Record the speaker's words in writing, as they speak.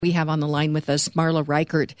We have on the line with us Marla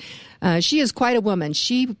Reichert. She is quite a woman.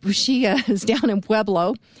 She is down in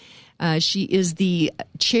Pueblo. She is the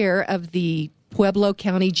chair of the Pueblo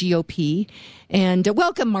County GOP. And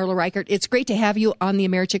welcome, Marla Reichert. It's great to have you on the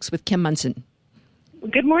Americhicks with Kim Munson.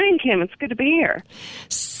 Good morning, Kim. It's good to be here.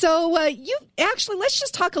 So let's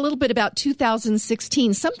just talk a little bit about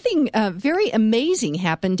 2016. Something very amazing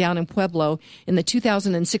happened down in Pueblo in the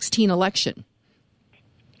 2016 election.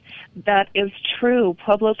 That is true.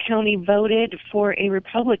 Pueblo County voted for a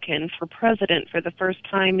Republican for president for the first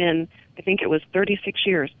time in, I think it was 36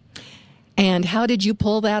 years. And how did you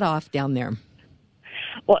pull that off down there?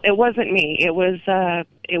 Well, it wasn't me. It was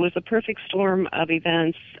a perfect storm of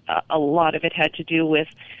events. A lot of it had to do with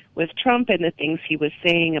Trump and the things he was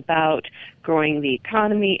saying about growing the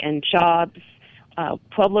economy and jobs.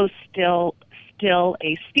 Pueblo's still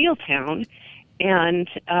a steel town, and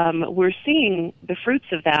we're seeing the fruits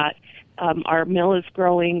of that. Our mill is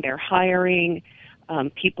growing. They're hiring.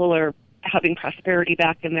 People are having prosperity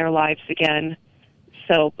back in their lives again.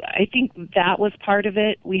 So I think that was part of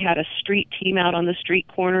it. We had a street team out on the street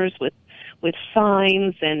corners with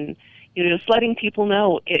signs and, just letting people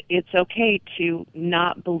know it's okay to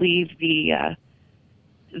not believe the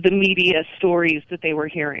media stories that they were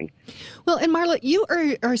hearing. Well, and Marla, you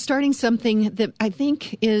are starting something that I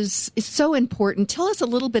think is so important. Tell us a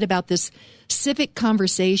little bit about this Civic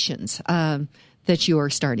Conversations that you are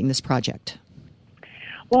starting, this project.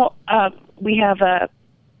 Well, we have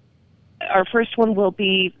our first one will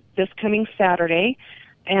be this coming Saturday,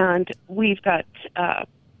 and we've got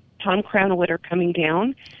Tom Cranwitter coming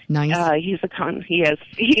down. Nice. He's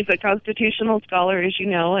a constitutional scholar, as you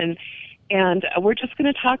know, and we're just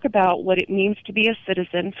going to talk about what it means to be a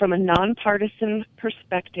citizen from a nonpartisan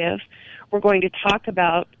perspective. We're going to talk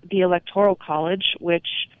about the Electoral College, which,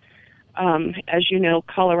 as you know,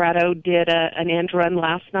 Colorado did an end run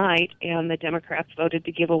last night, and the Democrats voted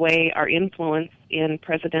to give away our influence in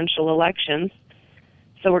presidential elections.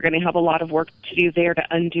 So we're going to have a lot of work to do there to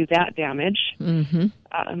undo that damage.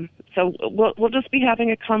 Mm-hmm. So we'll just be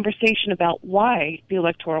having a conversation about why the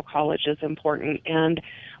Electoral College is important and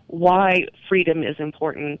why freedom is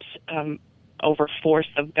important over force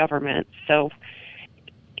of government. So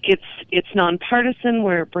it's nonpartisan.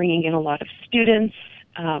 We're bringing in a lot of students,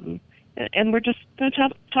 and we're just going to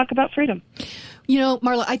talk about freedom.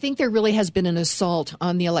 Marla, I think there really has been an assault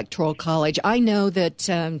on the Electoral College. I know that,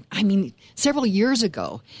 several years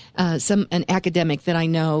ago, an academic that I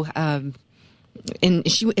know, and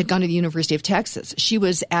she had gone to the University of Texas, she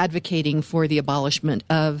was advocating for the abolishment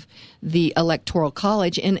of the Electoral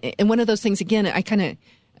College. And one of those things, again, I kind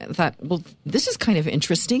of thought, well, this is kind of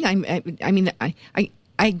interesting.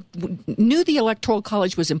 I knew the Electoral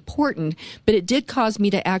College was important, but it did cause me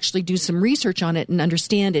to actually do some research on it and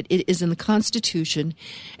understand it. It is in the Constitution,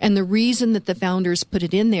 and the reason that the founders put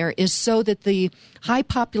it in there is so that the high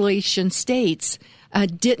population states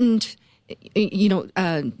didn't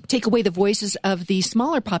take away the voices of the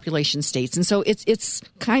smaller population states. And so it's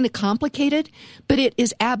kind of complicated, but it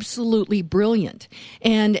is absolutely brilliant.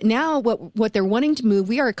 And now what they're wanting to move,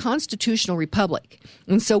 we are a constitutional republic.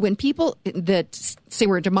 And so when people that say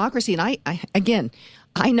we're a democracy, and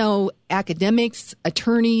I know academics,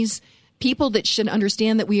 attorneys, people that should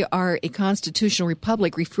understand that we are a constitutional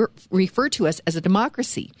republic refer to us as a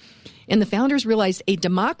democracy. And the founders realized a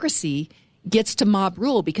democracy gets to mob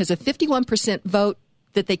rule because a 51% vote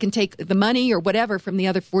that they can take the money or whatever from the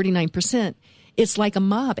other 49%, it's like a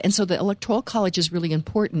mob. And so the Electoral College is really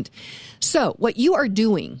important. So what you are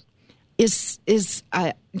doing is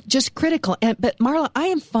just critical. But Marla, I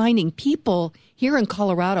am finding people here in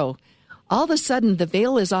Colorado, all of a sudden the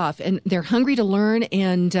veil is off and they're hungry to learn.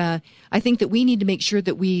 And I think that we need to make sure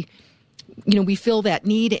that we fill that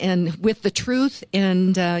need and with the truth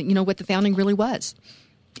and, what the founding really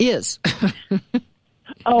is.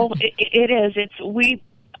 Oh, it is.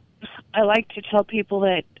 I like to tell people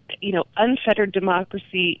that, unfettered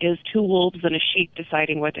democracy is two wolves and a sheep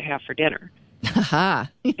deciding what to have for dinner.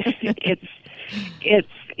 It's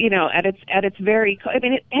at its very,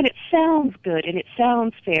 and it sounds good and it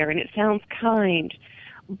sounds fair and it sounds kind,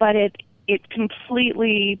 but it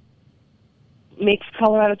completely makes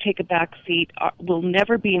Colorado take a back seat, will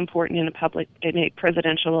never be important in a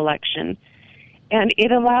presidential election. And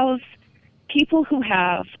it allows people who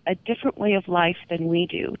have a different way of life than we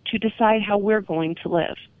do to decide how we're going to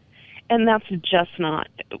live. And that's just not.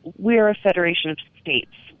 We're a federation of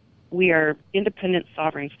states. We are independent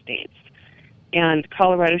sovereign states. And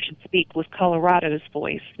Colorado should speak with Colorado's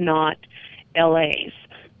voice, not LA's.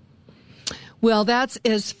 Well, that's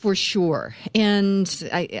as for sure. And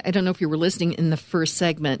I don't know if you were listening in the first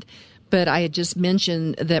segment, But I had just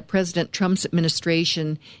mentioned that President Trump's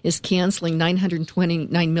administration is canceling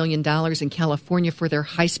 $929 million in California for their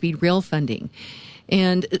high-speed rail funding.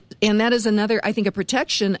 And that is another, I think, a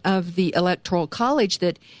protection of the Electoral College,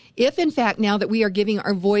 that if, in fact, now that we are giving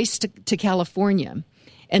our voice to California,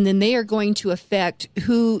 and then they are going to affect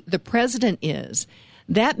who the president is,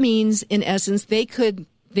 that means, in essence, they could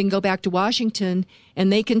then go back to Washington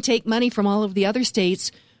and they can take money from all of the other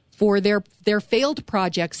states for their failed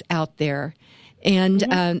projects out there. And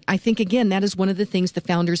I think, again, that is one of the things the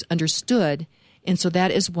founders understood. And so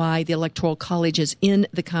that is why the Electoral College is in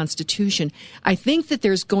the Constitution. I think that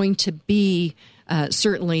there's going to be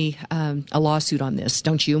certainly a lawsuit on this,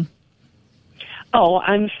 don't you? Oh,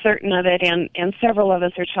 I'm certain of it. And several of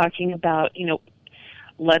us are talking about,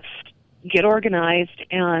 let's get organized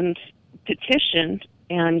and petition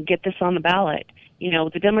and get this on the ballot.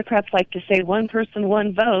 The Democrats like to say one person,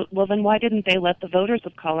 one vote. Well, then why didn't they let the voters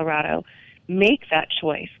of Colorado make that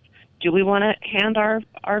choice? Do we want to hand our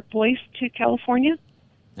voice to California?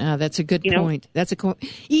 That's a good point.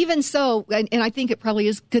 Even so, and I think it probably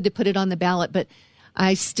is good to put it on the ballot, but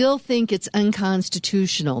I still think it's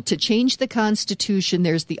unconstitutional. To change the Constitution,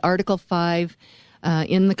 there's the Article 5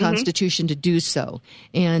 in the Constitution to do so.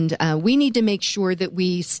 And we need to make sure that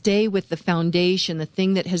we stay with the foundation, the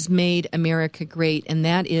thing that has made America great, and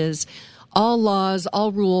that is all laws,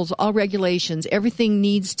 all rules, all regulations, everything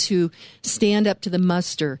needs to stand up to the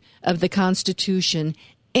muster of the Constitution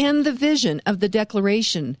and the vision of the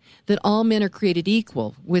Declaration that all men are created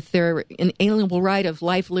equal with their inalienable right of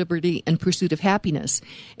life, liberty, and pursuit of happiness.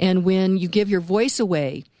 And when you give your voice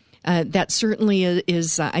away, that certainly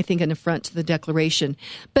is, I think, an affront to the Declaration.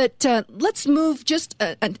 But let's move just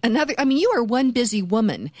another. I mean, you are one busy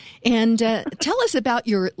woman. And tell us about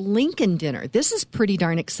your Lincoln dinner. This is pretty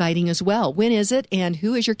darn exciting as well. When is it, and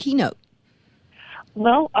who is your keynote?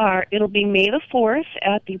 Well, it'll be May the 4th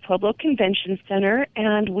at the Pueblo Convention Center,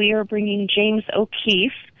 and we are bringing James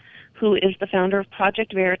O'Keefe, who is the founder of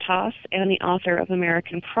Project Veritas and the author of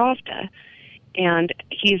American Pravda. And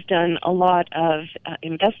he's done a lot of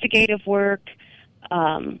investigative work.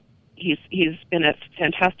 He's been a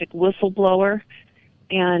fantastic whistleblower,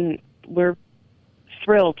 and we're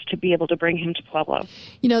thrilled to be able to bring him to Pueblo.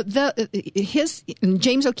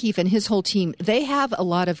 James O'Keefe and his whole team, they have a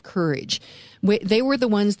lot of courage. They were the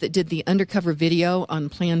ones that did the undercover video on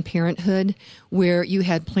Planned Parenthood, where you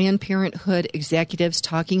had Planned Parenthood executives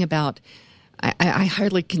talking about, I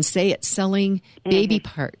hardly can say it, selling baby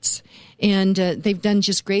parts. And they've done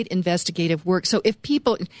just great investigative work. So if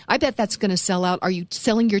people, I bet that's going to sell out. Are you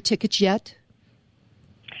selling your tickets yet?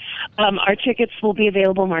 Our tickets will be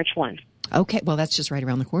available March 1. Okay, well, that's just right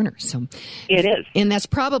around the corner. So it is. And that's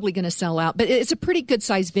probably going to sell out. But it's a pretty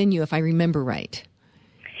good-sized venue, if I remember right.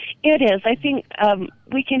 It is. I think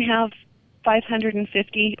we can have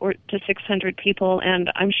 550 or to 600 people, and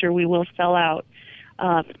I'm sure we will sell out.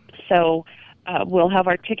 So we'll have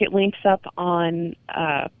our ticket links up on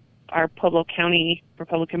our Pueblo County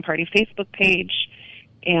Republican Party Facebook page,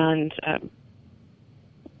 and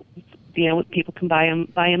people can buy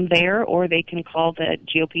them there, or they can call the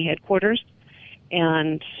GOP headquarters,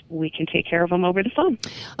 and we can take care of them over the phone.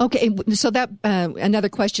 Okay, so that another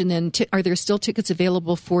question then, are there still tickets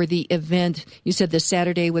available for the event? You said this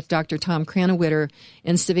Saturday with Dr. Tom Cranowiter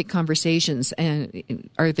and Civic Conversations, and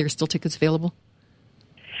are there still tickets available?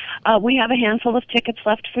 We have a handful of tickets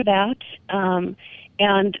left for that,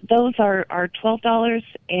 and those are $12,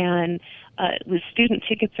 and the student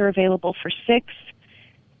tickets are available for $6.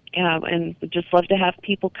 And we'd just love to have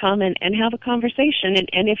people come and have a conversation.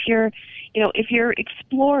 And if you're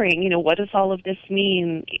exploring, what does all of this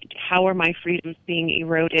mean? How are my freedoms being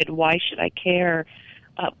eroded? Why should I care?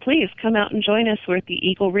 Please come out and join us. We're at the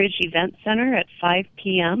Eagle Ridge Event Center at 5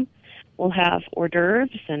 p.m. We'll have hors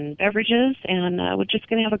d'oeuvres and beverages, and we're just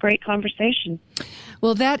going to have a great conversation.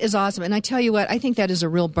 Well, that is awesome. And I tell you what, I think that is a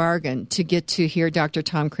real bargain to get to hear Dr.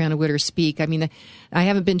 Tom Cranowiter speak. I mean, I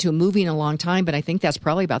haven't been to a movie in a long time, but I think that's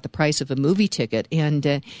probably about the price of a movie ticket.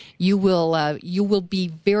 And you will be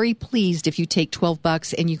very pleased if you take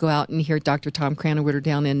 $12 and you go out and hear Dr. Tom Cranowiter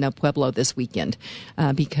down in Pueblo this weekend,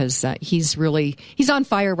 because he's on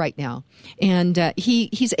fire right now. And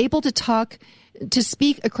he's able to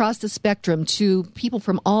speak across the spectrum to people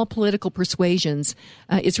from all political persuasions.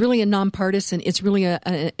 It's really a nonpartisan, it's really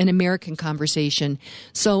an American conversation.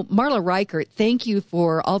 So, Marla Reichert, thank you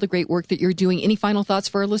for all the great work that you're doing. Any final thoughts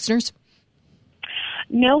for our listeners?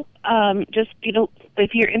 No, just,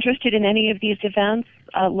 if you're interested in any of these events,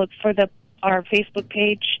 look for our Facebook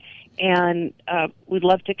page, and we'd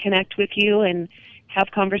love to connect with you and have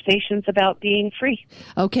conversations about being free.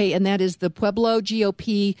 Okay, and that is the Pueblo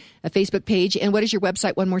GOP Facebook page. And what is your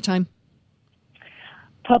website one more time?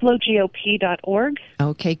 PuebloGOP.org.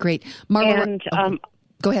 Okay, great. Marla, and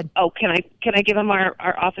go ahead. Oh, can I give them our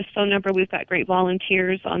office phone number? We've got great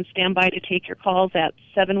volunteers on standby to take your calls at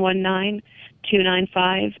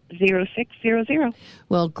 719-295-0600.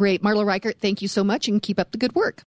 Well, great. Marla Reichert, thank you so much, and keep up the good work.